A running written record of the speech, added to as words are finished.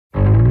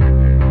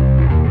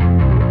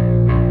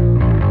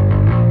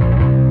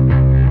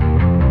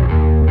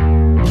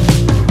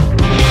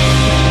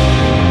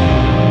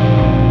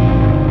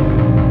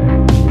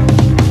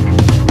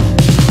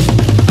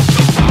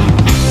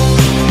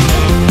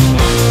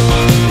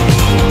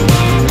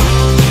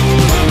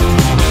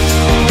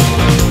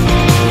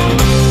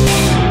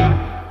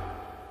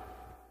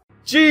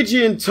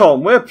Gigi and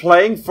Tom, we're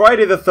playing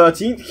Friday the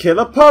 13th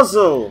Killer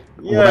Puzzle!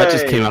 Yay. Well, that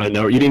just came out of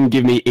nowhere. You didn't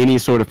give me any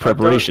sort of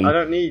preparation. I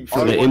don't need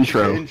for the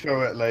intro. The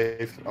intro at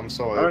Leif. I'm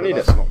sorry. I don't need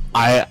it. Not...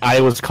 I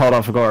was caught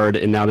off guard,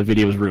 and now the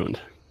video is ruined.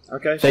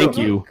 Okay. Thank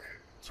you.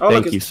 Oh,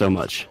 Thank you so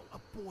much.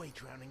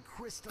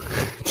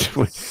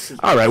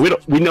 All right, we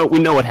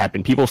know what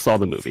happened. People saw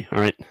the movie. All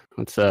right,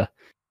 let's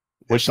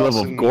which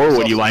level of gore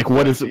would you like?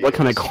 What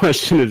kind of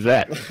question is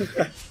that?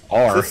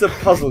 R. This is a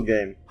puzzle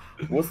game.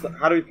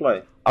 How do we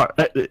play?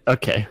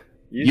 Okay.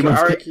 Use your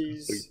arrow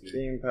keys,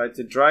 gamepad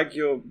to drag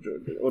your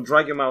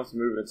mouse to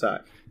move and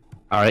attack.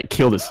 All right,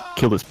 kill this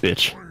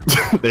bitch.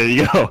 There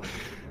you go.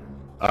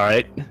 All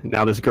right,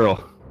 now this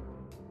girl.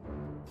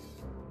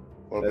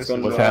 Well, what's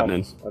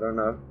happening? I don't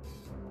know.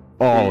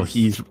 Oh,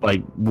 he's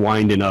like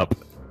winding up.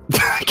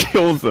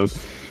 Kills him.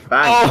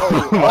 Bang!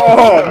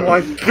 Oh my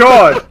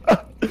god!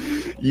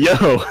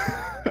 Yo.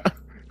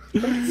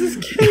 This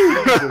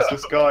game.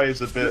 This guy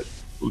is a bit.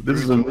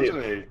 This is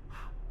amazing.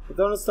 I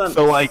don't understand.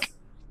 So like.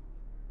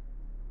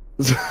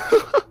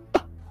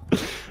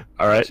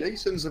 All right.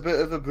 Jason's a bit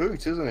of a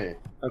brute, isn't he?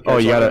 Okay, oh,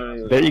 you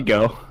gotta. There you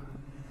go.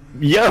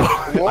 Yo,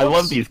 I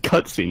love these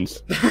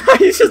cutscenes.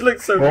 He just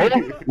looks so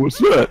cute. What's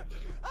that?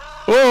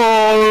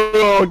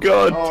 Oh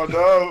god. Oh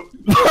no.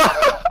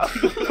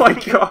 Oh my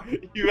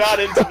god. You ran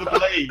into the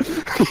blade.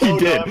 He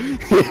did.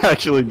 He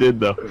actually did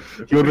though.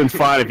 He would have been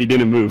fine if he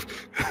didn't move.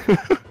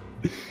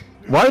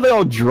 Why are they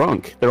all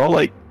drunk? They're all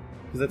like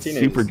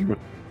super drunk.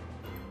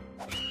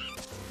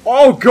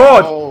 Oh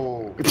god!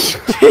 Oh.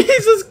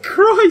 Jesus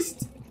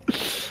Christ!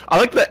 I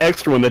like the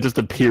extra one that just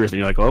appears and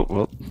you're like, oh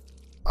well.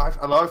 I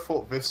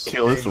thought this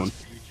kill this one.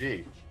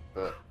 PG,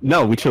 but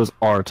no, we chose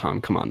R,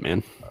 Tom. Come on,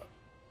 man.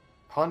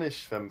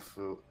 Punish them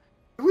for.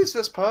 Who is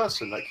this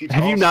person that keeps?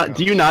 Have you not? us?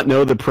 Do you not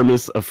know the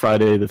premise of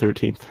Friday the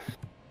 13th?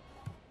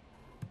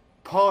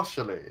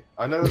 Partially.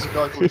 I know there's a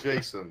guy called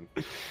Jason.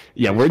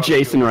 Yeah, we're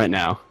Jason right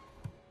now.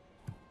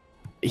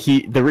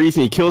 The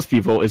reason he kills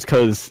people is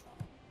because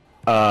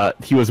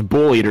he was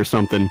bullied or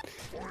something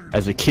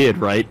as a kid,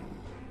 right?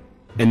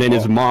 And then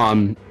his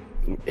mom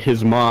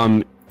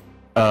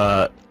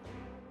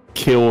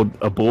killed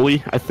a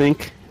bully, I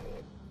think.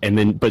 And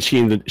then but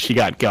she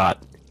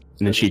got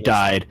and then she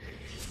died.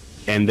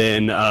 And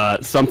then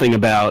something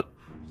about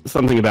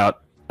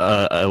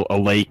a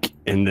lake,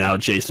 and now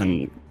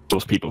Jason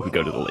kills people who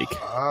go to the lake.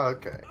 Ah,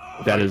 okay.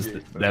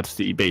 That's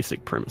the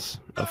basic premise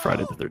of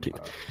Friday the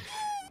 13th.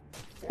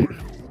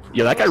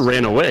 Yeah, that guy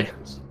ran away.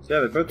 Yeah,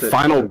 they both did.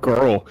 Final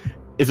girl.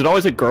 Is it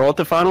always a girl at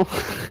the final?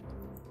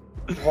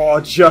 Oh,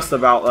 just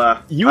about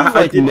there. You've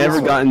like never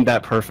gotten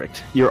that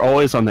perfect. You're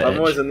always on the edge. I'm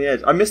always on the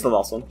edge. I missed the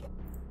last one.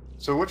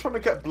 So we're trying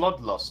to get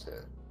bloodlust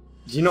here.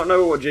 Do you not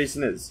know what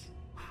Jason is?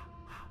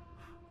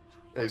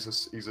 Yeah,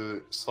 he's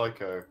a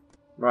psycho.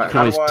 Right, you can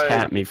always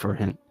tap me for a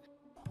hint.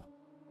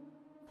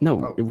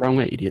 No, wrong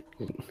way, idiot.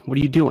 What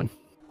are you doing?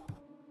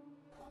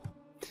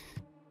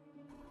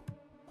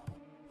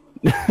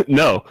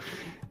 No.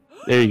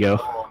 There you go.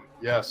 Oh,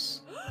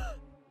 yes.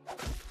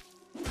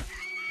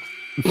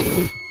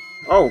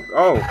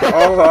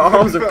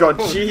 Arms of God,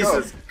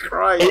 Jesus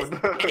Christ!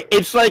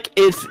 It's like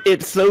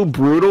it's so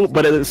brutal,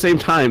 but at the same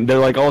time they're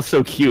like all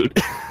so cute.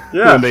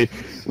 Yeah.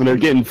 when they're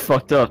getting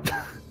fucked up.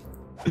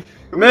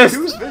 Missed.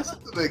 Who's this?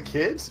 The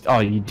kids? Oh,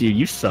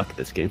 you suck at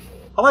this game.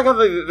 I like how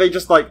they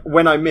just like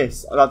when I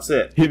miss, that's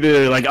it.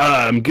 They're like,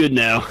 I'm good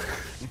now.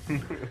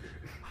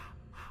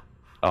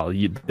 Oh,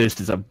 this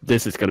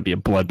is gonna be a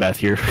bloodbath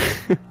here.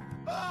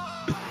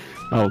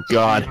 Oh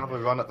God. Have a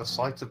run at the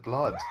sight of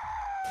blood.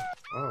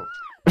 Oh.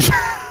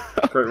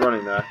 Great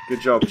running there.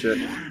 Good job, Chip.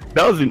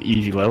 That was an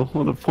easy level.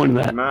 What's the point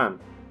of that? Man.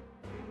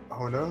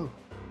 Oh no.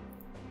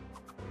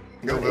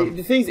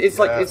 The thing is, it's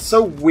like it's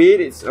so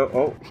weird. It's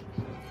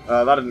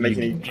that didn't make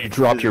any. You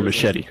dropped your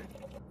machete.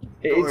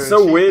 It's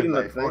so weird in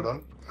that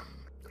thing.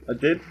 I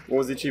did. What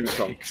was the achievement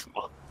from?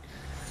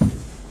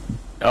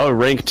 Oh,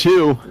 rank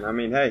 2. I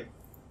mean, hey.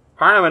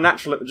 Apparently I'm a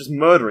natural at just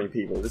murdering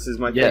people. This is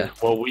my thing. Yeah,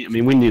 well, we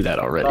knew that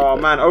already. Oh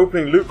man,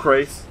 opening loot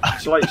crates.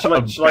 Shall I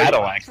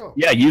battle axe?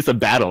 Yeah, use a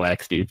battle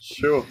axe, dude.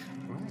 Sure.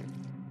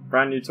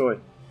 Brand new toy.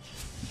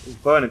 It's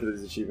burning for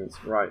these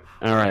achievements. Right.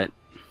 All right.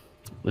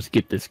 Let's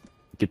get this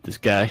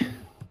guy.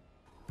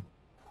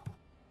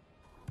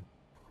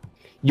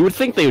 You would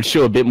think they would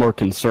show a bit more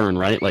concern,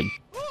 right? Like,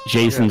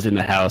 Jason's in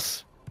the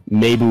house.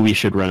 Maybe we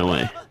should run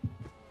away.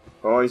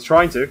 Oh, he's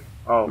trying to.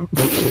 Oh.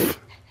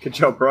 Good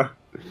job, bro.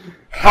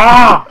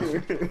 Ha!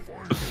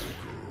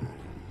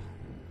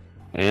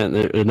 And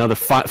another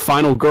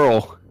final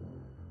girl.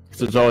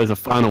 There's always a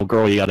final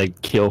girl you gotta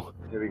kill.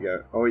 Here we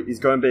go. Oh, he's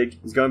going big.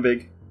 He's going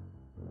big.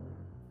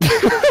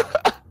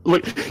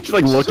 Look, she's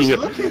like looking at.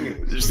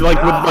 She's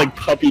like with like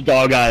puppy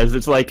dog eyes.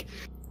 It's like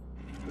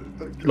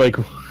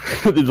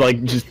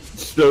just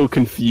so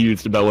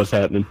confused about what's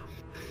happening.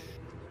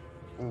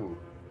 Ooh.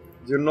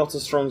 You're not a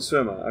strong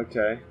swimmer.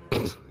 Okay.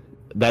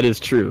 That is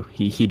true.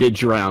 He did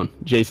drown.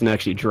 Jason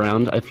actually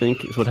drowned, I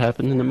think, is what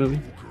happened in the movie.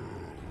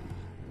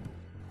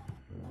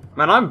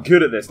 Man, I'm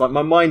good at this. Like,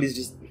 my mind is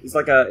just it's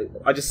like a.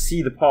 I just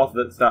see the path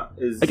that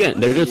is. Again,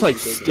 they're just like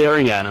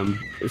staring at him.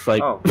 It's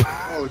like. Oh,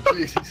 Oh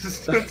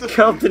Jesus! that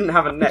girl didn't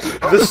have a neck.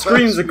 The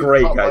screams are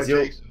great, guys.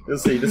 You'll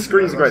see. The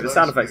screams are great. The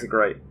sound effects are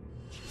great.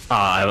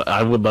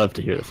 I would love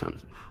to hear the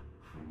sound.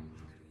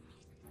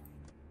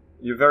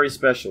 You're very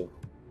special.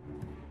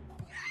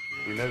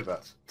 We know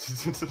that.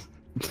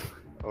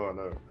 Oh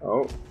no.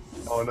 Oh.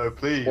 Oh no,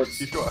 please.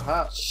 She's got a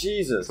hat.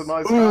 Jesus. It's a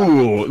nice hat.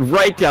 Ooh,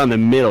 right down the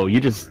middle. You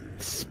just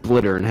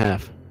split her in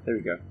half. There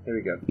we go. There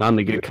we go. Not in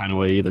the good kind of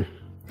way either.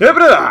 There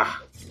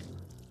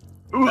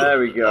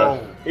we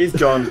go. Oh. He's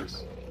gone.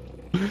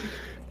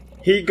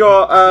 He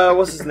got,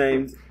 what's his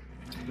name?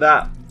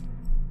 That.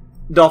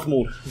 Darth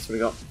Maul. That's what he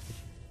got.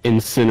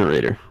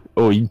 Incinerator.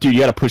 Oh, dude, you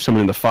gotta push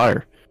someone in the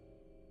fire.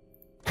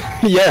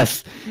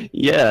 Yes!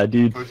 Yeah,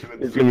 dude.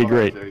 It's gonna be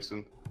great.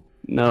 Jason.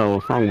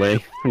 No, wrong way.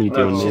 What are you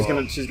doing, No,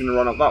 man? she's gonna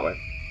run up that way.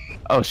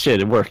 Oh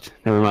shit, it worked.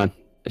 Never mind.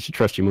 I should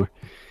trust you more.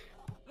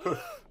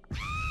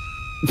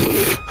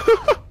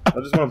 I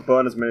just want to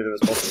burn as many of them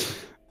as possible.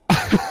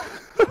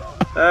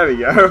 There we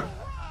go.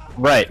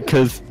 Right,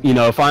 because, you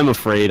know, if I'm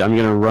afraid, I'm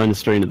gonna run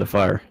straight into the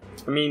fire.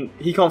 I mean,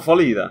 he can't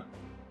follow you there.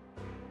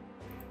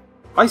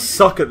 I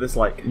suck at this,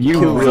 like... You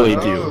kill really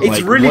thing. do.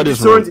 It's Like, really what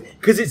is wrong? disorienting,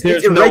 because it's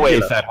There's irregular. no way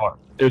it's that hard.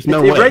 There's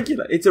no it's way.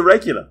 irregular. It's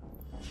irregular.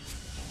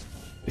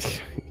 I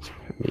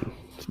mean,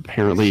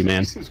 apparently, man.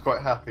 He seems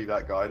quite happy,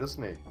 that guy,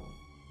 doesn't he?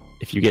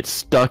 If you get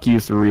stuck,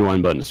 use the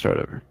rewind button to start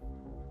over.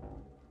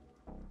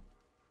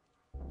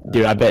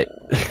 Dude, I bet...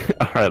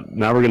 Alright,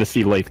 now we're gonna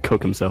see Lathe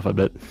cook himself, I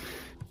bet.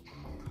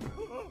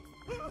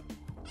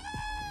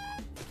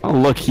 Oh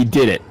look, he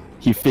did it.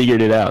 He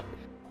figured it out.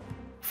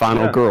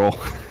 Final girl.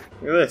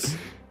 Look at this.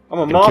 I'm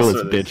a Gonna kill master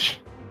this of this. bitch.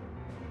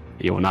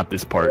 Yo, not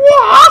this part.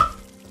 What?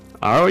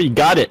 Oh, you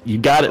got it. You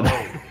got it.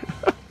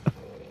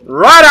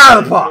 Right out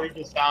of the park! Very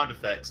good sound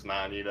effects,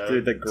 man, you know.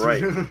 Dude, they're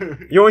great.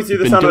 You always do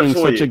the Been sound doing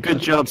effects for such you. a good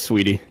job,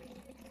 sweetie.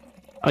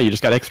 Oh, you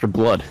just got extra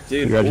blood.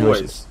 Dude,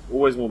 Congratulations.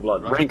 always more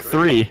blood. Rank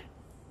 3.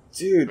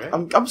 Dude,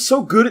 I'm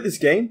so good at this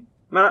game.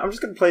 Man, I'm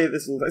just gonna play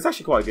this. It's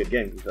actually quite a good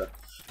game. To be fair.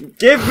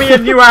 Give me a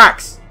new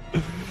axe.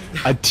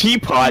 A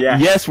teapot?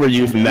 Yes. Yes, we're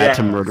using that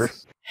to Yes. murder.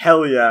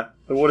 Hell yeah!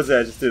 The water's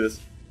there. Just do this.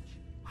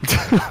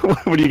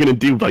 What are you gonna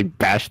do? Like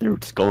bash their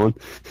skull in?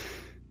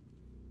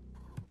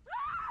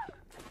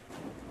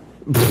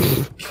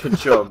 Good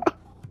job.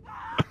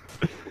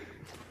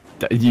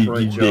 You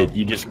Great did. job.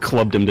 You just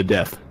clubbed him to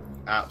death.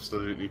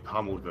 Absolutely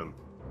pummeled them.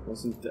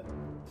 Wasn't it?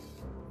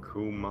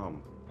 Cool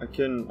mum. I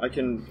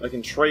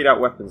can trade out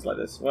weapons like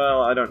this.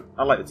 Well, I don't.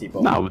 I like the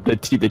teapot. No, the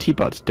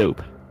teapot's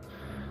dope.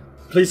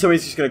 Please tell me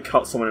he's just gonna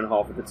cut someone in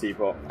half with the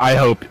teapot. I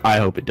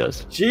hope it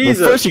does.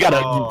 Jesus. Well, first you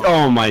gotta.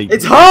 Oh my.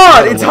 It's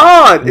hard. It's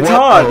hard. It's what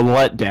hard. a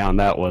letdown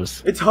that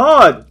was. It's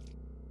hard.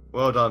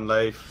 Well done,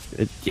 Leif.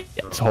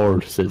 It's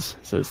hard, says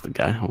the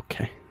guy.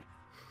 Okay.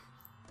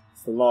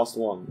 It's the last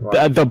one.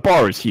 Right. The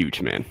bar is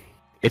huge, man.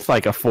 It's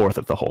like a fourth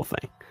of the whole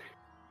thing.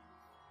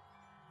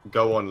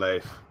 Go on,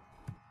 Leif.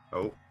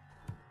 Oh.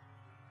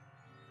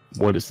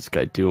 What is this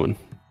guy doing?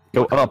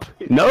 Go up.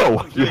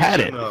 No, you had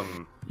it.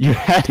 You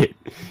had it.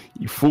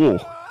 You fool.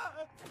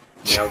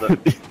 Nailed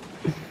it.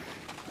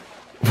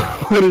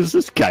 What is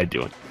this guy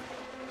doing?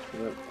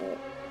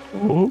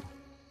 Oh,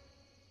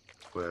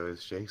 Where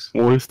is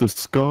Jason? where's the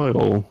sky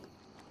all?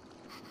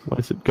 Why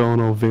is it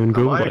gone all Van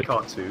Gogh Am I a like?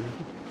 cartoon?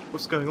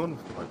 What's going on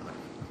with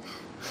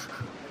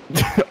my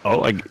life?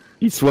 Oh,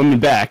 he's swimming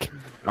back.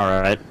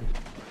 Alright.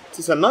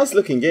 It's a nice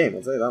looking game.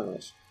 I'll tell you that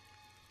much.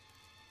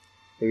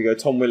 Here we go,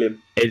 Tom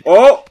William. It-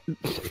 Oh!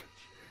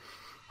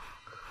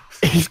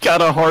 He's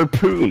got a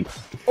harpoon.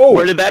 Oh!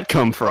 Where did that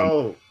come from?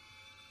 Oh,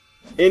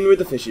 In with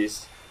the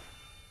fishies.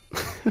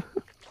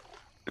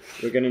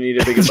 We're gonna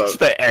need a bigger It's boat. just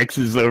the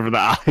X's over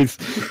the eyes.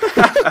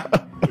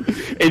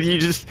 And you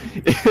just...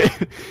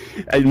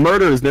 and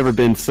murder has never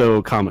been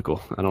so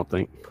comical, I don't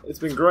think. It's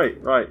been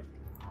great, right.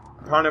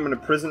 Apparently I'm in a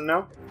prison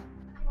now.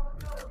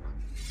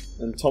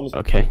 And Tom's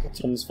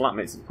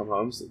flatmates have come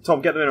home. So,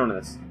 Tom, get them in on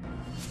this.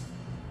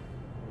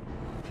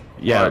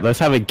 Yeah, Right. let's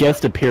have a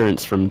guest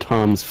appearance from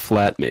Tom's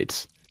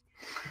flatmates.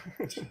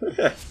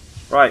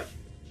 Right.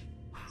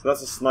 So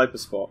that's a sniper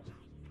spot.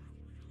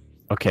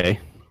 Okay.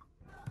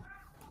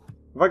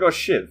 Have I got a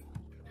shiv?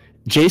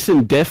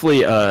 Jason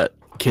definitely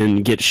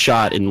can get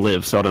shot and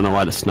live, so I don't know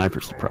why the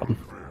sniper's the problem.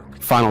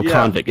 Final Yeah.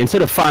 convict.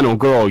 Instead of final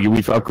girl,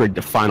 we've upgraded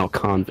to final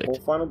convict. Or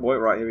final boy?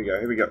 Right, here we go,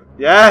 here we go.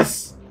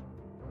 Yes!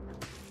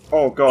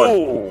 Oh god.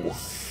 Oh.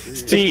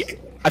 See,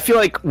 I feel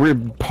like we're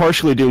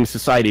partially doing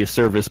society a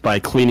service by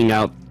cleaning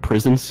out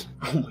prisons,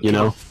 you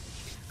know?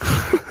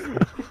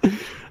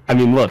 I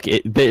mean, look,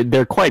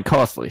 they're quite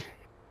costly.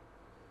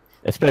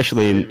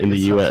 Especially in the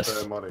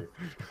US. money.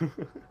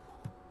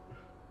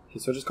 Okay,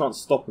 so I just can't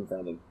stop in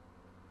front of them.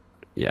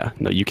 Yeah,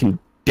 no, you can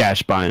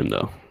dash by them,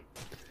 though.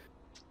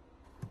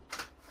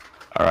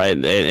 Alright,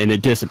 and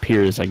it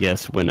disappears, I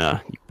guess, when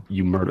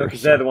you murder.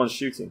 Because they're the ones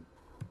shooting.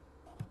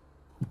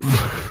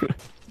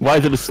 Why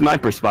is it a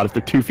sniper spot if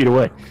they're 2 feet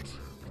away?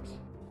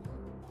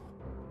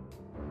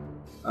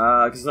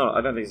 Because no,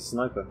 I don't think it's a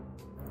sniper.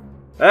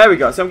 There we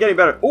go. So I'm getting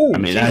better. Oh, I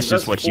mean, that's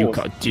just what you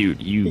call, dude.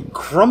 He You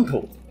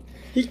crumpled.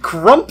 He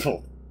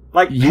crumpled.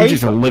 Like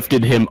just paper.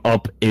 lifted him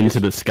up into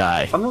the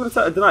sky. I'm not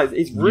gonna deny it.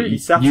 It's really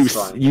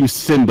satisfying. You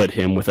Simba'd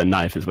him with a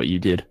knife, is what you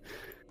did.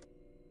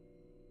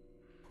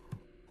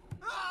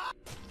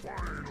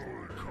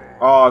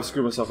 Oh, I've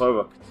screwed myself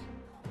over.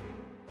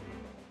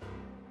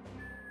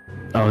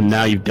 Oh,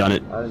 now you've done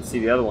it. I didn't see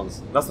the other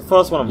ones. That's the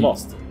first one I've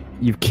lost.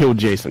 You've killed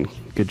Jason.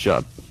 Good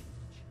job.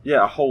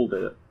 Yeah, I hold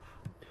it.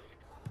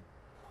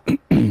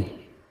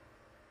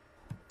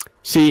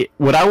 See,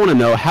 what I want to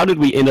know, how did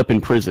we end up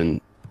in prison,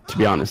 to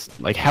be honest?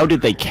 Like, how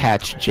did they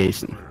catch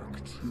Jason?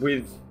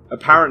 With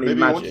apparently Maybe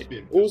he wants magic. to be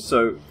in-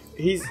 Also,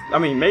 I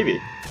mean, maybe.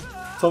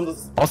 Tom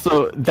does.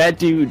 Also, that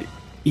dude,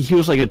 he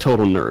was like a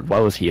total nerd. Why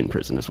was he in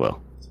prison as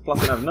well?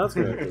 Plus, another nerd's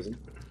going to prison.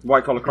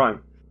 White collar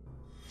crime.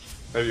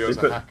 Maybe he was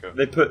a hacker.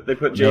 They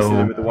put Jason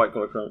No. in with the white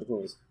collar crime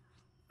clause.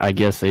 I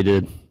guess they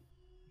did.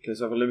 Okay,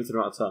 so I have a limited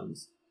amount of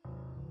turns.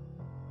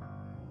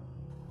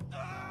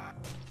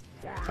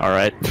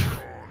 Alright.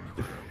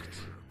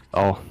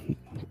 Oh,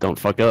 don't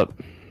fuck up.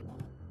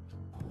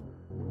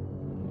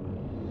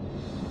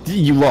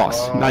 You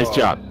lost. Nice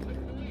job.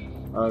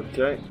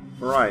 Okay,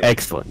 right.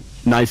 Excellent.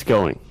 Nice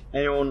going.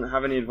 Anyone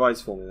have any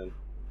advice for me then?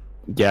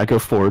 Yeah, go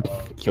forward.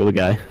 Kill the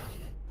guy.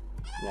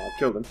 Yeah, I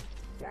killed him.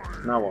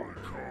 Now what?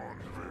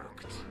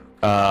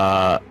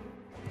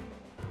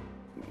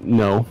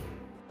 No.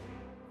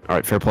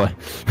 Alright, fair play.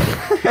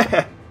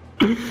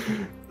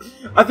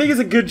 I think it's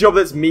a good job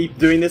that's me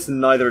doing this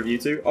and neither of you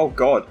two. Oh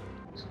god.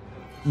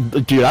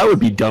 Dude, I would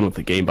be done with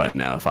the game by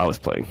now if I was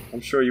playing. I'm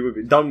sure you would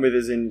be. Done with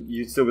as in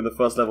you'd still be in the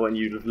first level and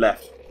you'd have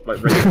left.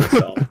 Like ready to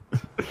start.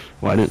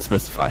 Well, I didn't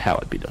specify how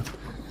it'd be done.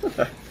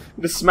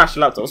 Just smash the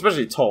laptop,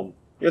 especially Tom.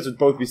 You guys would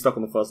both be stuck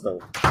on the first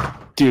level.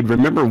 Dude,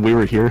 remember when we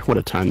were here? What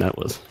a time that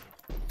was.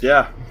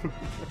 Yeah.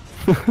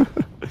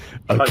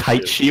 A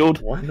kite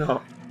shield? Why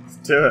not? Let's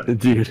do it.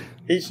 Dude.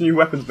 Each new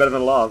weapon's better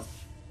than last.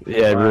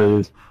 Yeah, it really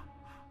is.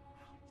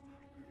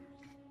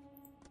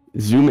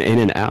 Zoom in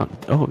and out.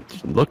 Oh,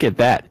 look at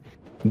that.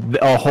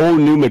 A whole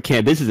new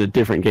mechanic. This is a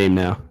different game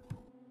now.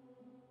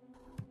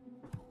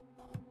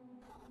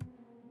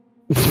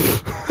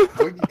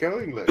 Where are you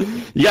going, Luke?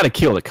 You gotta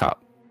kill the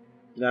cop.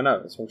 Yeah, I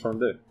know. That's what I'm trying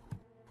to do.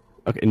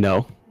 Okay,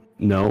 no.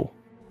 No.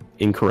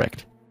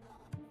 Incorrect.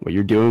 What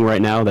you're doing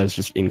right now, that's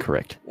just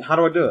incorrect. How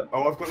do I do it?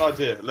 Oh, I've got an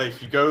idea.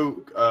 Leif, you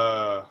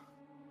go,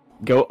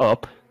 Go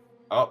up,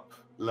 up,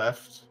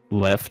 left,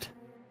 left,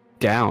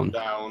 down,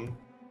 down,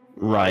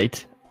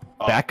 right,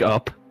 up, back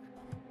up,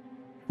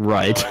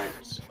 right.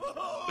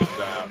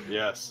 down,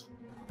 yes.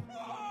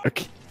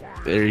 Okay,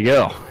 there you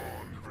go.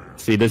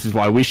 See, this is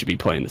why we should be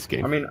playing this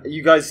game. I mean,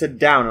 you guys said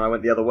down and I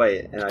went the other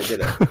way and I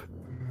did it.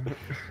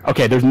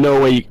 Okay, there's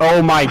no way you...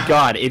 Oh my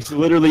god, it's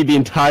literally the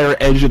entire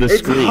edge of the It's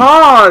screen.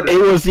 hard!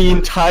 It was the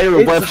entire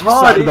It's left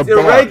hard, side of it's the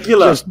bar.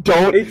 irregular. Just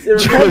don't... It's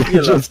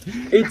irregular. Just,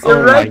 It's oh my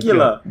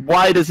irregular. God.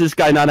 Why does this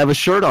guy not have a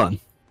shirt on?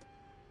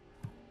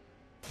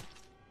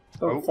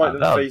 Don't fight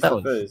them that- face that to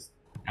was- face.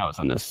 That was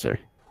unnecessary.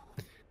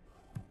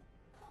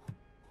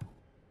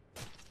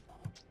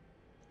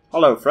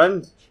 Hello,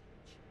 friend.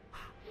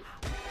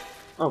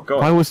 Oh god.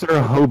 Why was there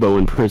a hobo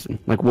in prison?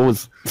 Like, what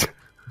was...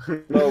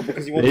 No,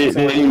 because you want They- to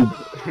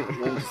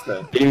they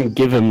stay. They didn't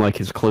give him, like,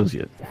 his clothes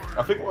yet.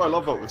 I think what I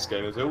love about this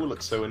game is they all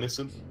look so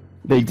innocent.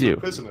 They do.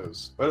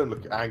 Prisoners. They don't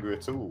look angry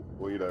at all,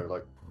 or, you know,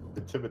 like,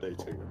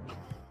 intimidating.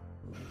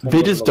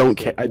 They just don't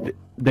care.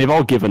 They've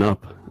all given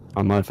up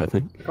on life, I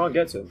think. I can't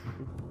get to him.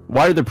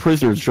 Why are the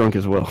prisoners drunk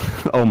as well?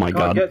 Oh my I can't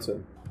god. get to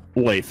him.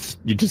 Wait,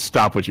 you just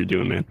stop what you're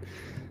doing, man.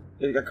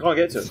 I can't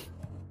get to him.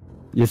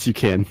 Yes, you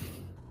can.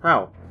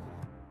 How?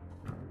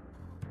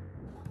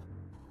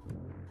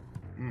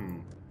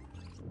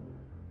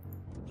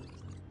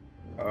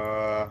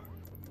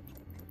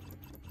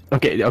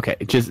 Okay,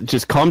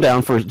 just calm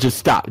down for, just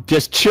stop.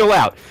 Just chill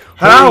out.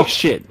 How? Holy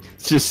shit.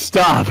 Just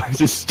stop.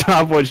 Just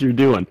stop what you're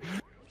doing.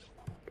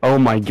 Oh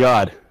my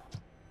god.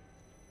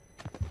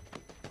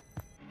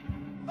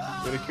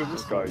 I'm gonna kill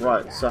this guy.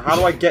 Right, so how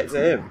do I get to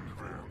him?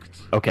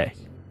 Okay.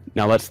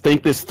 Now let's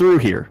think this through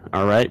here,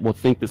 alright? We'll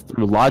think this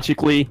through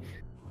logically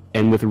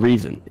and with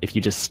reason. If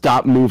you just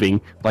stop moving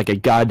like a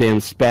goddamn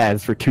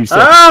spaz for 2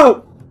 seconds.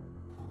 Ow!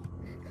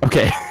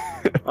 Okay.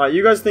 Alright,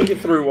 you guys think it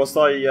through whilst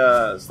I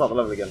start the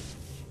level again.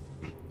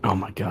 Oh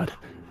my god.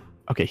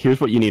 Okay, here's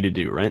what you need to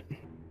do, right?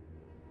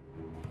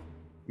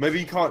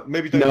 Maybe you can't.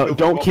 Maybe don't. No, kill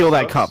don't the kill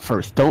cops that first. cop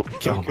first. Don't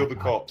Don't kill the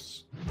God.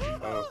 cops.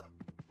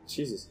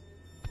 Jesus.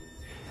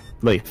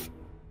 Leif,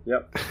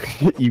 Yep.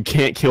 you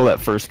can't kill that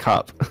first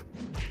cop.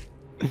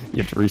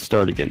 You have to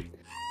restart again.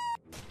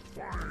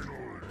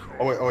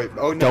 Oh wait.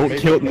 Oh no. Don't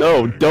maybe- kill.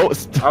 No,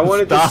 don't. I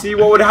wanted stop. to see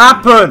what would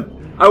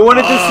happen! I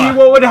wanted to see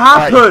what would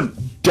happen!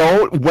 Alright,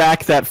 don't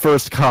whack that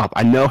first cop.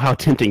 I know how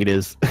tempting it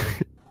is,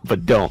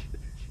 but don't.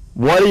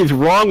 What is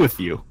wrong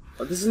with you?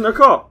 Oh, this isn't a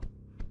cop!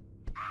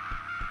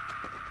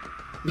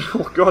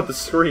 Oh god, the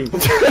scream.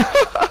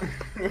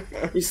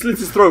 He slit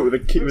his throat with a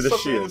There's with a some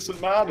shield.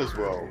 innocent man as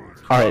well.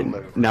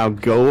 Alright, now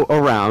go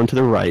around to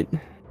the right.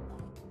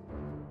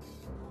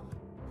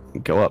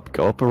 Go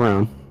up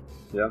around.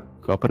 Yeah.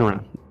 Go up and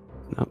around.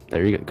 No,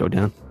 there you go. Go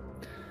down.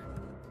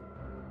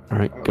 All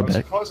right, go I'm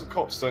back. surprised the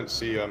cops don't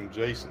see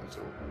Jason at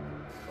all.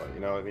 Like, you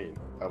know what I mean?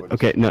 I would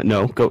Okay,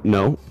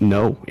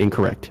 no,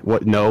 incorrect.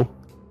 What? No,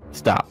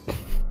 stop.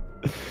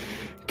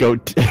 Go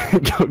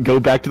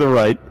back to the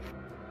right.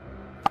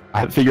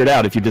 I figured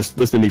out if you just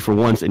listen to me for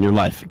once in your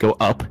life. Go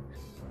up,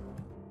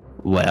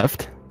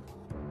 left,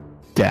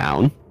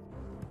 down,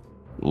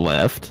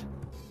 left,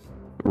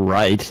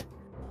 right.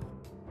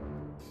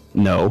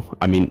 No,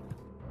 I mean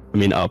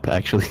up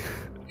actually.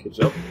 Good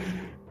job.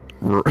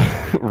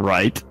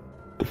 Right,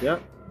 Yeah.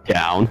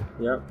 down,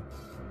 Yeah.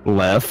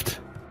 left,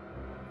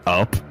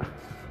 up.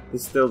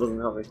 This still doesn't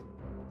help me.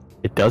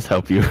 It does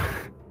help you.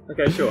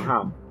 Okay, sure.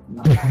 How?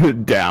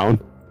 Down.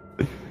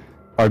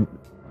 Or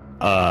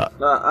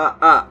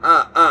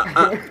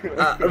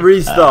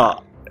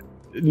Restart.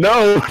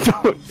 no.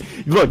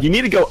 Don't. Look, you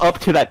need to go up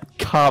to that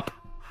cop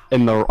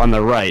on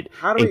the right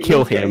How do and we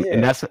kill get him, here?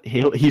 and that's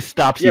he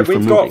stops Yeah, you we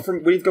from need to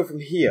moving. we need to go from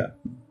here.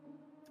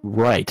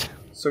 Right.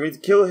 So we need to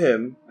kill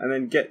him and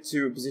then get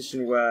to a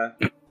position where.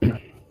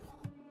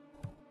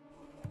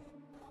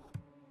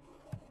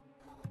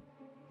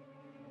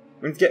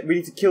 We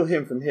need to kill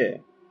him from here.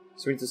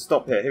 So we need to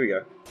stop here. Here we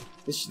go.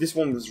 This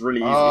one was really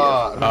easy.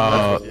 yeah.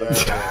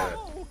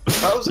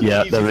 That was an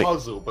Yeah, easy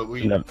puzzle, but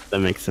we... that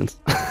makes sense.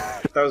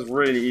 That was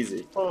really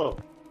easy. Oh,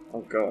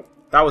 Oh god.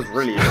 That was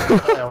really easy.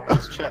 yeah, on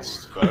his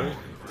chest, though,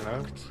 you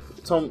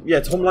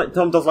know?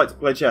 Tom does like to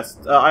play chess.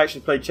 I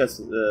actually played chess.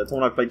 Tom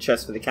and I played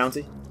chess for the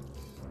county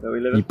that we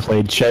live in. You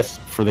played chess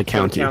for the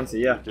county.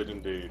 Yeah. He did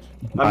indeed.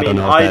 I don't mean,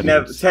 know what that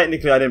never means.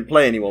 technically I didn't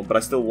play anyone, but I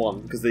still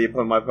won because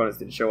my opponents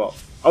didn't show up.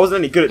 I wasn't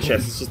any good at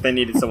chess. It's just they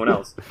needed someone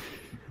else.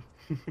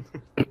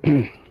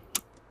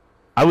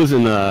 I was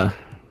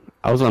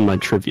on my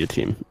trivia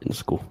team in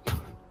school.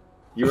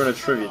 You were on a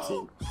trivia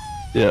team.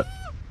 Yeah.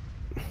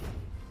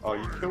 Oh,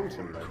 you killed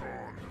him, then.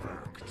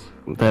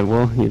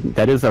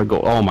 That is our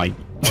goal. Oh my.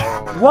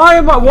 Why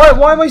am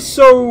I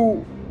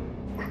so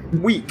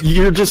weak?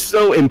 You're just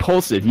so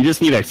impulsive. You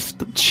just need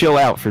to chill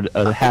out for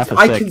a half a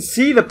I sec. can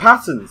see the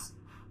patterns.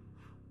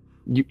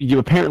 You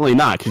apparently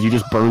not, because you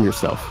just burned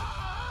yourself.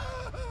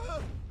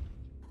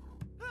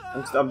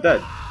 I'm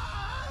dead.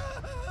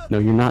 No,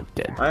 you're not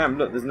dead. I am.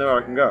 Look, there's nowhere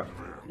I can go.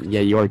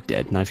 Yeah, you are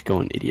dead. Nice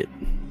going, idiot.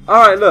 All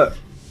right, look.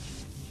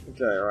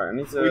 Okay, all right. I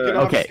need to. We can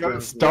Okay, go,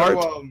 start.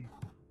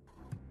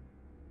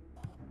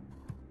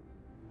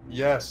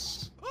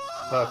 Yes.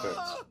 Perfect.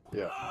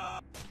 Yeah.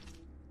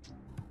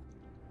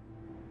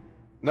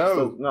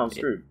 No. No, I'm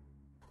screwed.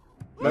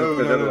 No,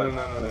 Go the other no, way.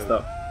 no, no, no, Messed no.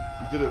 up.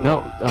 You did it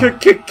No. wrong.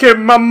 Kick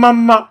my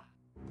mama.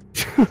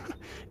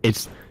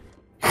 It's.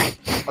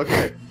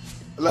 Okay.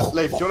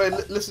 Leif, do you want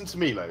to listen to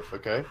me, Leif,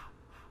 okay?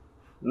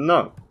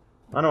 No.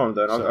 I know what I'm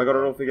doing. I got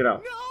it all figured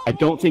out. I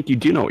don't think you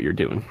do know what you're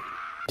doing,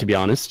 to be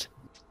honest.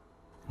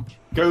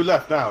 Go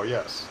left now,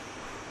 yes.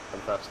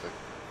 Fantastic.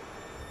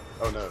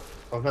 Oh no.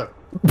 Oh no.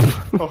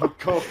 Oh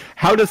god.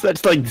 How does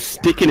that like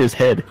stick in his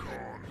head?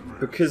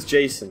 Because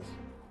Jason.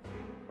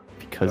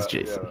 Because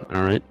Yeah. Jason.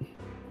 All right.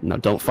 No,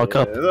 don't fuck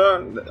up.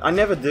 I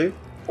never do.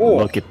 Oh,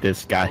 Look at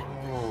this guy.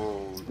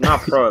 Oh,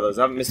 not pro of those.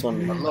 I haven't missed a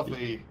one.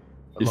 lovely...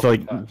 It's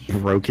like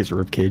broke his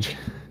ribcage.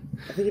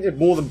 I think he did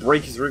more than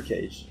break his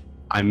ribcage.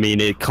 I mean,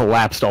 it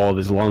collapsed all of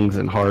his lungs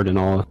and heart and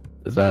all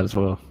of that as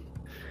well.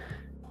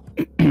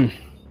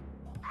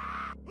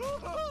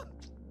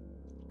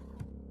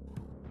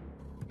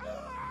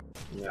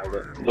 Yeah,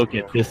 look. Look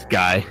at this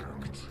guy.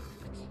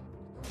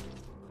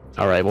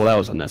 All right, well that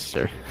was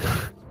unnecessary.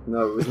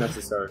 No, it was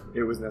necessary.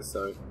 It was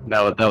necessary.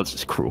 That was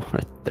just cruel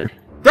right there.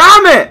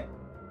 Damn it!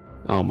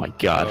 Oh my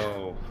god.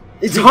 Oh.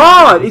 It's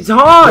hard. It's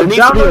hard. There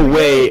needs to be a Download the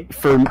way game.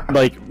 for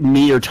like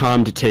me or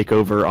Tom to take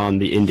over on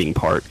the ending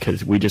part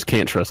because we just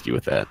can't trust you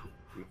with that.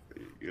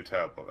 You're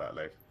terrible at that,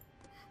 Leif.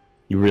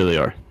 You really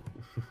are.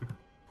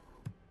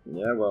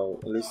 Yeah, well,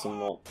 at least I'm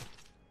not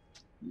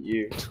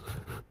you.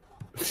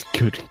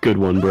 Good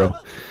one, bro.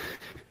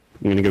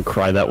 I'm gonna go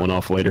cry that one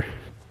off later.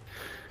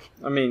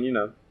 I mean, you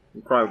know,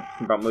 you cry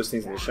about most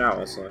things in the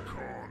shower, so.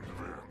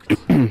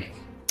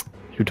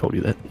 Who told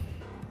you that?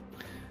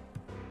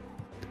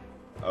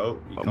 Oh,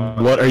 you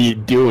can't. What are you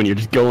doing? You're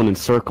just going in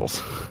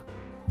circles.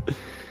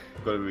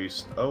 Gotta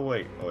oh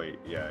wait,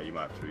 yeah, you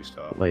might have to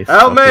restart. Like,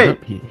 Help fucked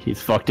it me! up.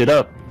 He's fucked it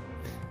up.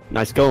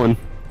 Nice going.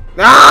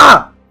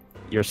 Ah!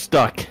 You're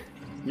stuck.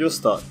 You're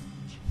stuck.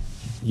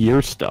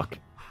 You're stuck.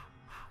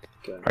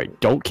 Okay. Alright,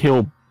 don't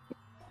kill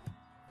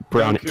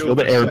Brown. Don't kill Kill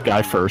the the Arab second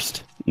guy one.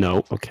 first.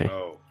 No, okay.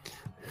 Oh.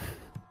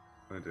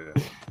 I did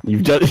it. You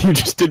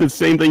just did the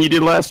same thing you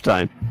did last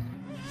time.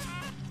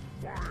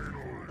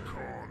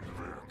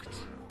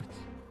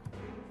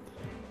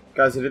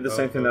 Guys, you did the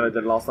same thing that I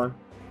did last time.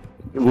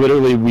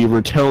 Literally, we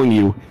were telling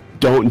you,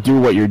 don't do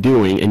what you're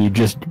doing, and you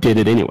just did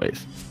it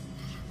anyways.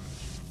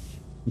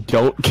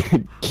 Don't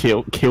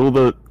kill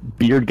the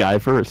beard guy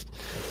first.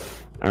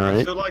 I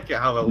Alright? still like it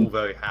how they're all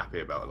very happy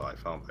about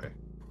life, aren't they?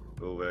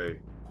 All very...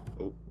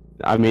 Oh.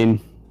 I mean,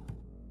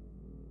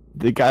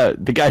 the guy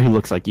who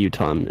looks like you,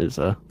 Tom, is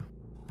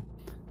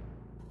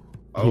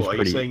Oh, He's are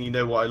pretty- you saying you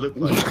know what I look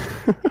like?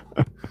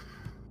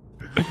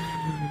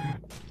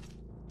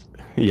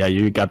 Yeah,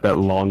 you got that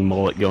long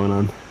mullet going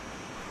on.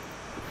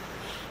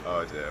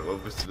 Oh dear,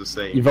 what was the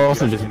same? You've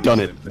also just done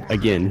it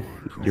again.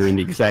 You're in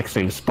the exact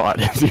same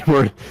spot as you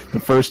were the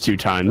first 2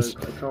 times.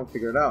 I can't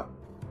figure it out.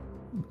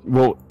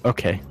 Well,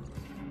 okay.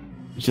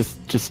 Just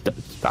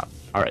stop.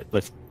 All right,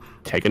 let's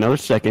take another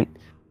second.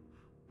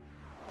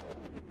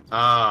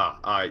 Ah,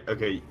 alright,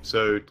 okay,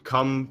 so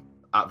come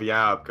at the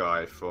Arab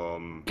guy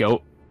from...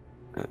 Go.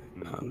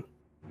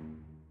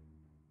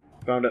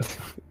 Found it.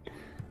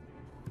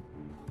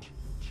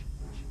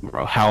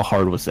 Bro, how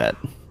hard was that?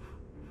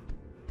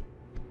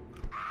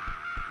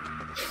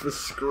 The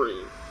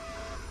scream.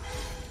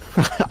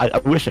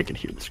 I wish I could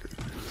hear the scream.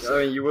 I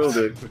mean, you will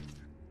do.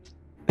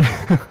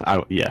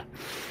 Yeah.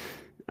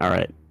 All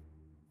right.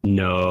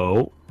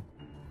 No.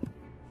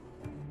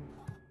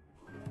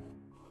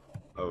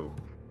 Oh.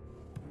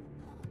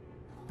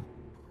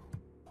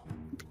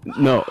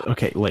 No.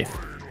 Okay, Leif.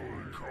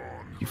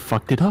 You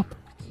fucked it up.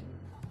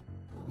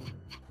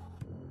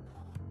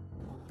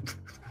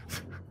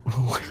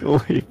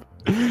 Leif,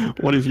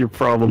 what is your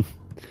problem?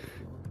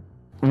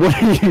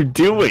 What are you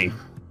doing?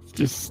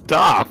 Just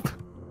stop.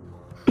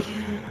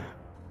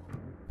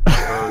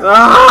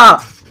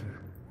 Ah!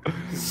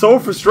 So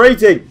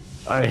frustrating.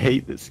 I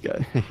hate this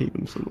guy. I hate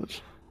him so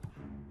much.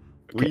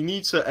 We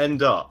need to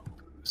end up,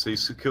 so you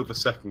kill the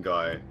second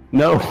guy.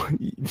 No.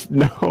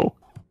 No.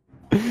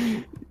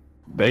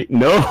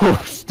 No.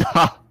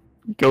 Stop.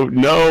 Go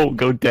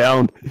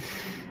down.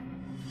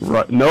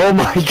 Right. No,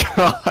 my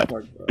God. Oh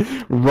my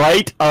God.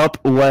 Right, up,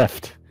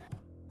 left.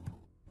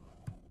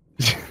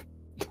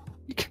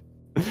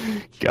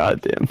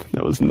 God damn,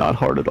 that was not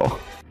hard at all.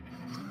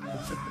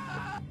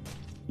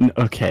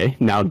 Okay,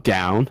 now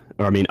down,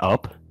 or I mean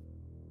up.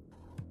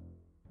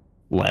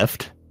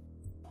 Left.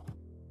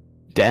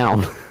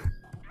 Down.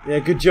 Yeah,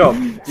 good job.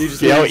 You just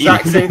See did how the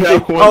exact easy same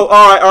that thing. was? Oh,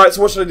 alright,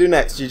 so what should I do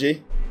next,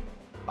 GG?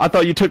 I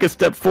thought you took a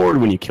step forward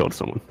when you killed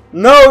someone.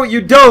 No,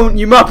 you don't,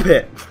 you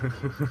muppet!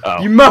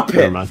 Oh, You never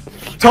muppet! mind.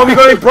 Tom, you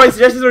got any bright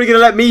suggestions or are you gonna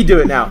let me do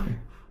it now?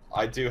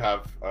 I do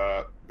have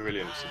a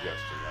brilliant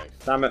suggestion, mate.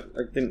 Damn it,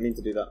 I didn't mean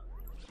to do that.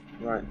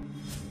 Right.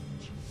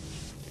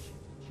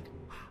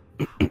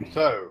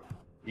 So,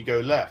 you go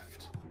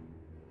left.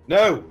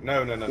 No!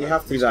 You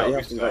have to do that, you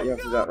have to do that, you have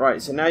to do that.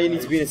 Right, so now you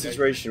need to be in a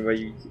situation where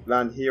you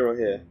land here or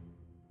here.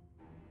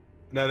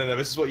 No,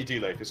 this is what you do,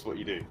 Leif, this is what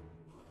you do.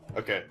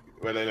 Okay,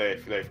 well,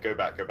 Leif, go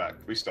back,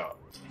 restart.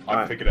 I've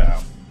Alright. figured it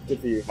out. Good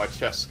for you. My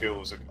chess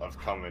skills have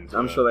come into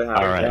I'm sure they have.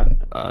 Alright,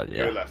 Yeah. Go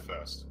yeah. left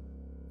first.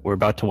 We're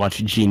about to watch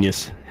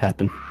genius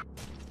happen.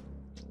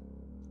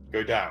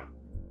 Go down.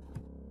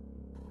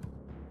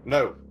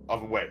 No,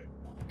 other way.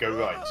 Go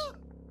right.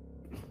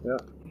 Yeah.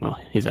 Well,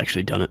 he's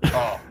actually done it.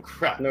 Oh,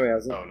 crap. No, he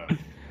hasn't. Oh, no.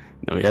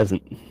 No, he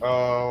hasn't.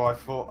 Oh, I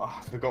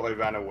forgot they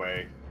ran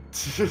away.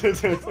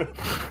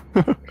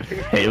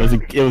 Hey,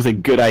 it was a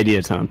good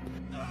idea, Tom.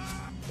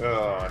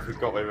 Oh, I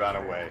forgot they ran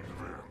away.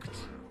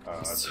 Oh,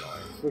 that's annoying.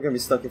 We're gonna be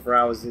stuck here for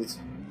hours, dude.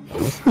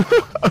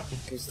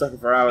 We're stuck here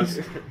for hours.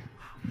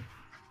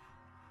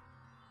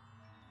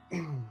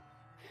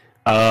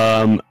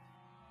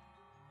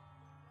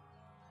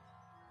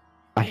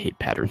 I hate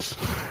patterns.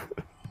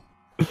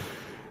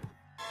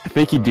 I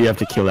think you do have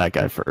to kill that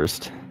guy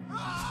first.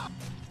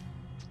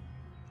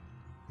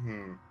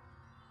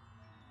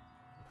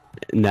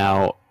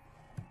 Now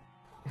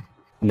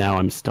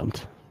I'm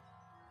stumped.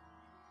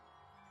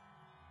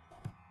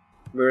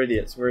 We're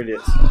idiots, we're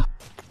idiots.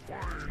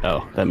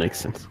 Oh, that makes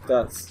sense.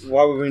 That's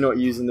why were we not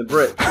using the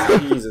brick?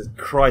 Jesus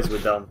Christ, we're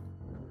dumb.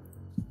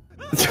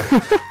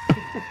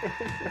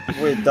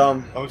 We're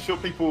dumb. I'm sure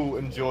people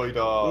enjoyed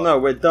our... No,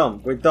 we're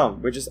dumb. We're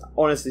dumb. We're just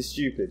honestly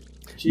stupid.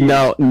 Jesus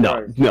No,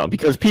 Christ.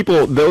 because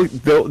people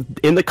they'll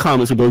in the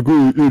comments they'll be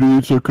like, "Oh,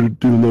 idiots, I could have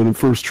done that on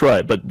first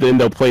try," but then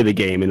they'll play the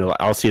game and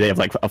I'll see they have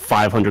like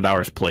 500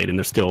 hours played and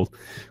they're still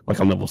like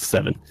on level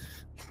 7.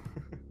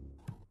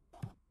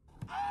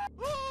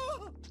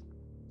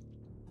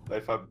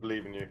 If I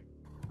believe in you.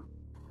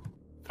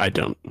 I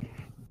don't.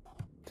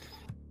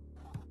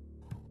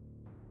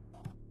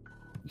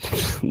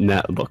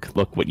 Now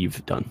look what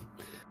you've done.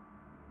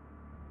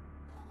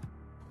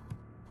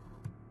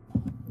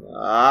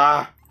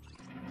 Ah!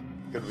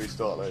 Good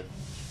restart, Leif.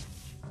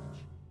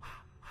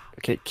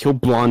 Okay, kill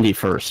Blondie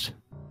first.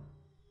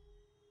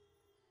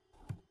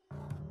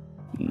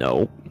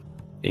 No,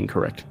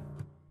 incorrect.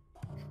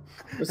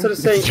 Instead of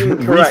saying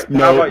incorrect, No,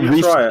 how about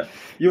you try it?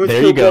 You would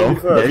There kill you go. Blondie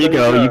first, There you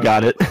then go. You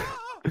got it.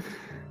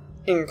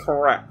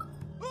 Incorrect.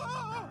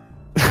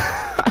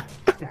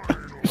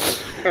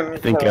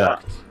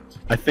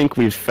 I think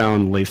we've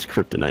found Lace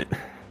Kryptonite.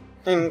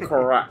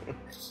 Incorrect.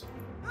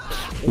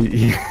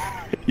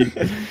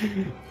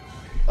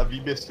 Have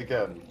you missed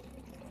again?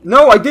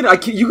 No, I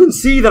didn't. You can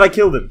see that I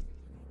killed him.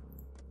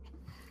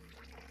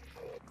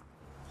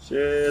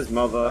 Cheers,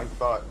 mother. Thank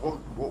God.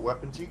 What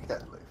weapon do you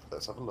get, Leif?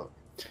 Let's have a look.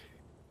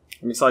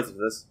 I'm excited for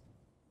this.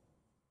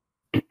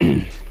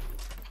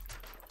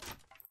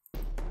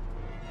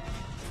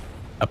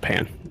 A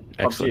pan. PUBG,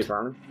 Excellent.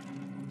 apparently.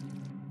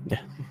 Yeah.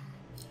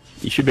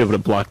 You should be able to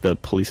block the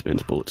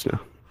policeman's bullets now.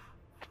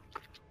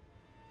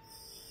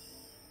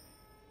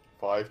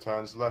 5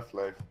 turns left,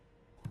 Leif.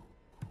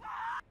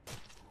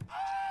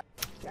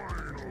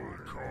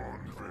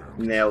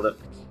 Nailed it.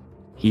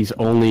 He's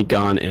only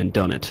gone and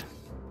done it.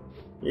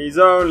 He's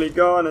only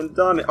gone and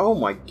done it. Oh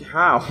my,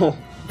 how?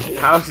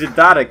 How did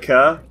that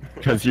occur?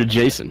 Because you're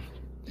Jason.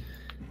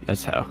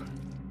 That's how.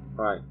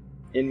 Right.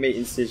 Inmate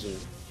incision.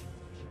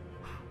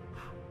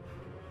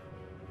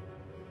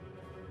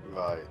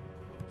 Right.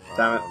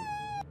 Damn it.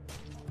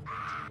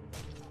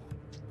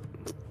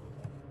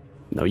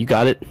 No, you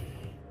got it.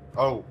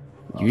 Oh.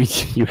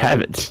 You have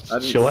it. I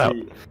didn't Chill out.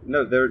 see...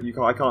 No, there you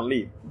can't. I can't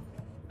leave.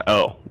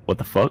 Oh, what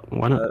the fuck?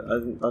 Why not? I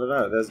don't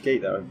know. There's a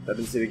gate there. I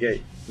didn't see the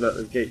gate. Look,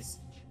 there's gates.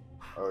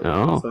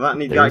 Oh. So that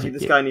needs. there's a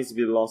This gate. guy needs to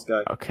be the last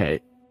guy.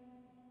 Okay.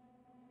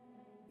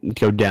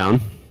 Go down.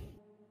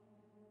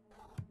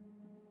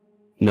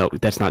 No,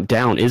 that's not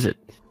down, is it?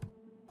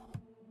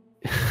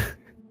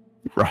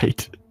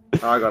 Right.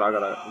 Oh, I got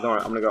it. Don't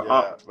worry. I'm gonna go Yeah,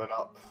 up, went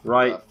up.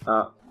 right, left.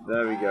 up.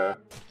 There we go.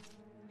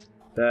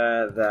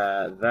 There,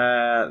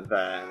 and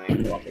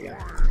then go up again.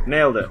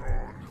 Nailed it.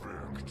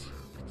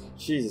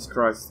 Jesus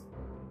Christ.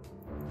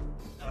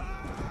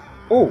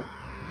 Oh!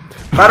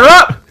 Batter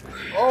up!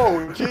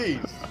 Oh,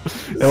 jeez.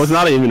 That was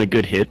not even a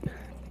good hit.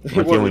 It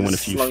Like, he only wasn't went a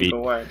few slunk feet.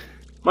 away.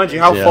 Mind you,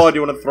 how Yeah. far do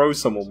you want to throw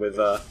someone with?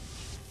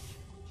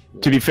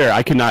 To be fair,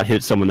 I could not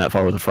hit someone that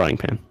far with a frying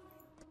pan.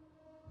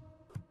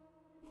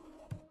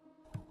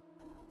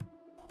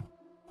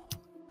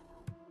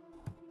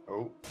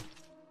 Oh.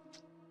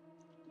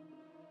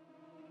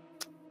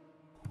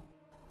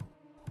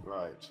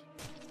 Right.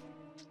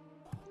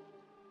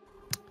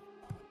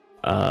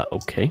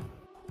 Okay.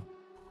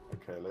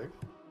 Okay, Leif.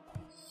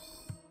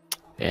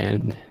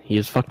 And he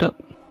is fucked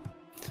up.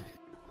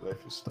 Leif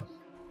is stuck.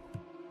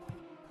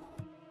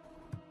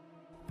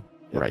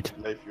 Right.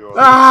 Leif, you're...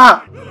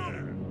 Ah!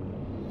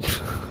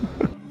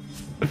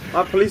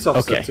 Our police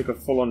officer Okay. took a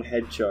full-on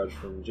head charge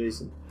from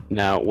Jason.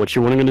 Now, what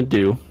you're going to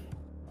do...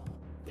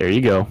 There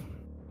you go.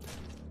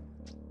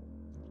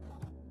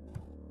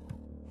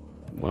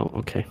 Well,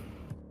 okay.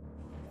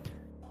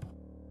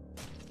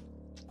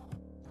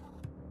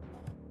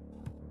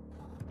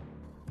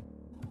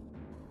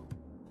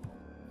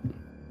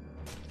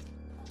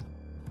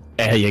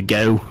 There you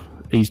go.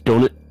 He's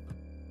done it.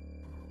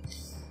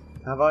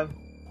 Have I?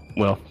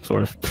 Well,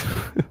 sort of.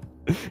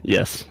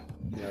 Yes.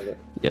 Nailed it.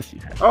 Yes, you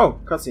have. Oh,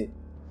 cutscene.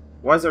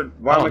 Why is there?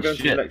 Why am Oh, I going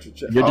shit. to electric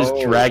chair? You're just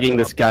Oh. dragging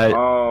this guy.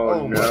 Oh,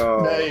 Oh, no.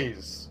 my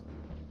days.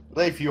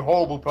 Leif, you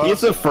horrible person.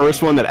 He's the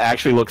first one that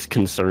actually looks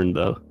concerned,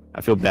 though.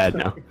 I feel bad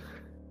now.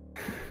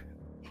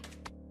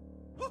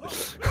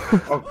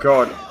 Oh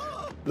god.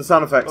 The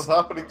sound effects. What's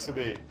happening to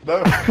me?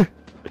 No.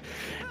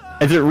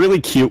 Is it really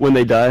cute when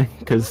they die?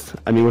 Because,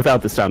 I mean,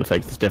 without the sound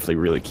effects, it's definitely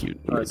really cute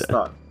when Alright, they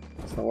start.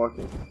 It's not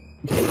working.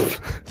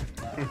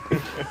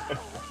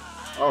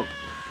 Oh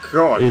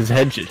god. His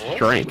head just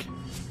shrank.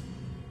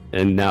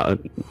 And now,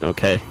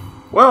 okay.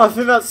 Well, I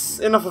think that's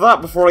enough of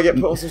that before I get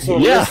put on some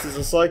sort of Yeah. list as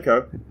a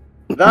psycho.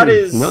 That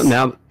is. No,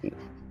 now,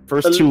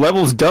 first 2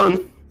 levels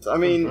done. I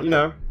mean, you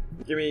know,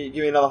 give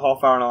me another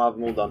half hour and I'll have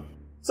them all done.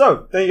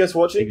 So, thank you guys for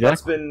watching. Exactly.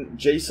 That's been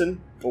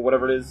Jason, or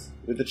whatever it is,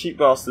 with the cheap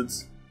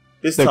bastards.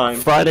 This The time,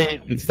 Friday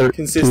the 13th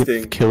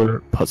consisting- killer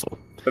puzzle.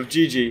 of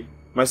Gigi,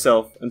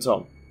 myself, and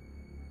Tom.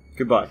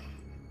 Goodbye.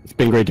 It's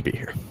been great to be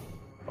here.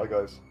 Bye,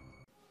 guys.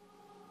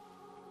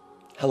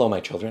 Hello, my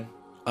children.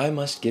 I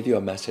must give you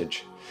a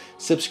message.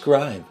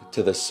 Subscribe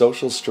to the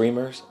social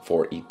streamers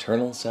for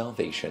eternal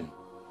salvation.